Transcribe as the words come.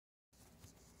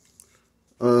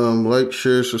Like,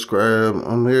 share, subscribe.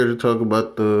 I'm here to talk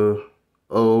about the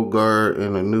old guard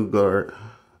and the new guard.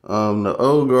 The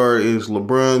old guard is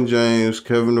LeBron James,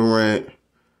 Kevin Durant,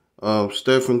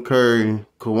 Stephen Curry,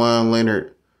 Kawhi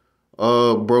Leonard,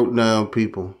 all broke down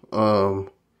people.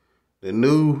 The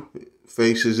new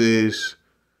faces is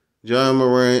John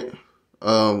Morant.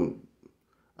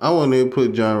 I want to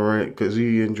put John Morant because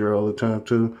he injured all the time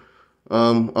too.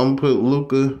 I'm gonna put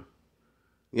Luka,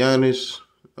 Giannis,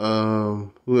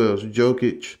 who else?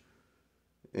 Jokic,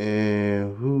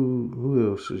 and who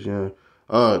else is young?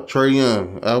 Trae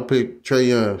Young. I'll pick Trae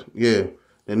Young. Yeah,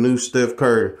 the new Steph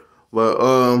Curry. But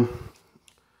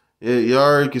yeah, you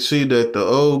already can see that the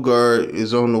old guard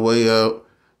is on the way out.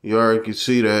 You already can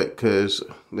see that because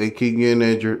they keep getting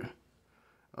injured.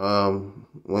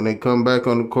 When they come back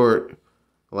on the court,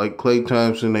 like Klay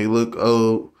Thompson, they look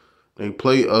old. They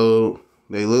play old.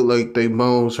 They look like they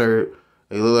bones hurt.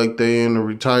 They look like they in a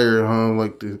retired home,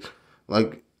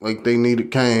 like they need a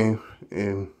cane.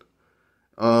 And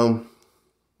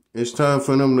it's time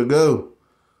for them to go.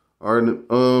 Or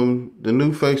the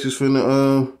new faces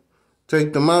finna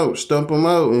take them out, stump them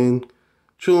out, and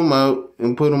chew them out,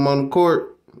 and put them on the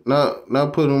court. Not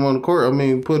put them on the court. I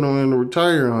mean, put them in the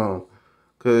retired home.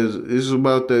 Cause it's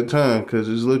about that time. Cause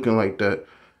it's looking like that.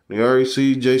 They already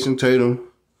see Jason Tatum,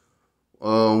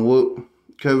 whoop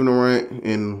Kevin Durant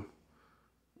and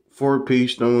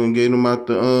 4-piece them and get them out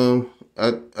the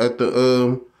at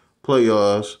the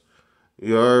playoffs.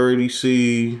 You already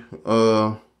see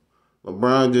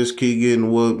LeBron just keep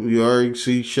getting whooped. You already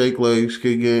see Shake Legs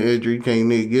keep getting injured. Can't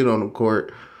get on the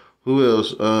court. Who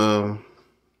else?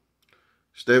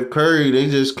 Steph Curry. They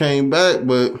just came back,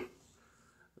 but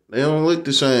they don't look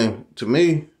the same to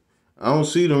me. I don't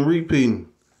see them repeating.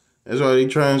 That's why they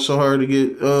trying so hard to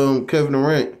get Kevin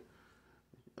Durant.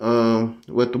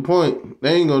 What the point?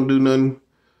 They ain't gonna do nothing.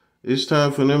 It's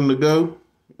time for them to go.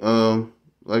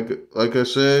 Like I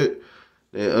said,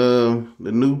 the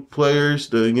new players,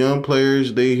 the young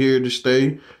players, they here to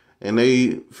stay, and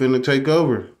they finna take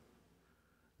over.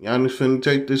 Giannis finna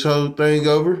take this whole thing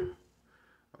over,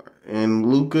 and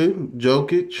Luka,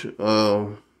 Jokic,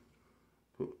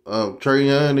 Trae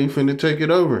Young, they finna take it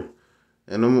over,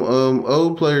 and them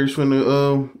old players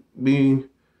finna be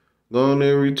going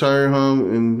to retire home,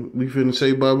 and we finna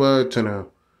say bye bye to them.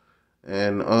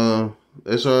 And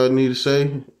that's all I need to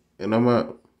say, and I'm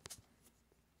out.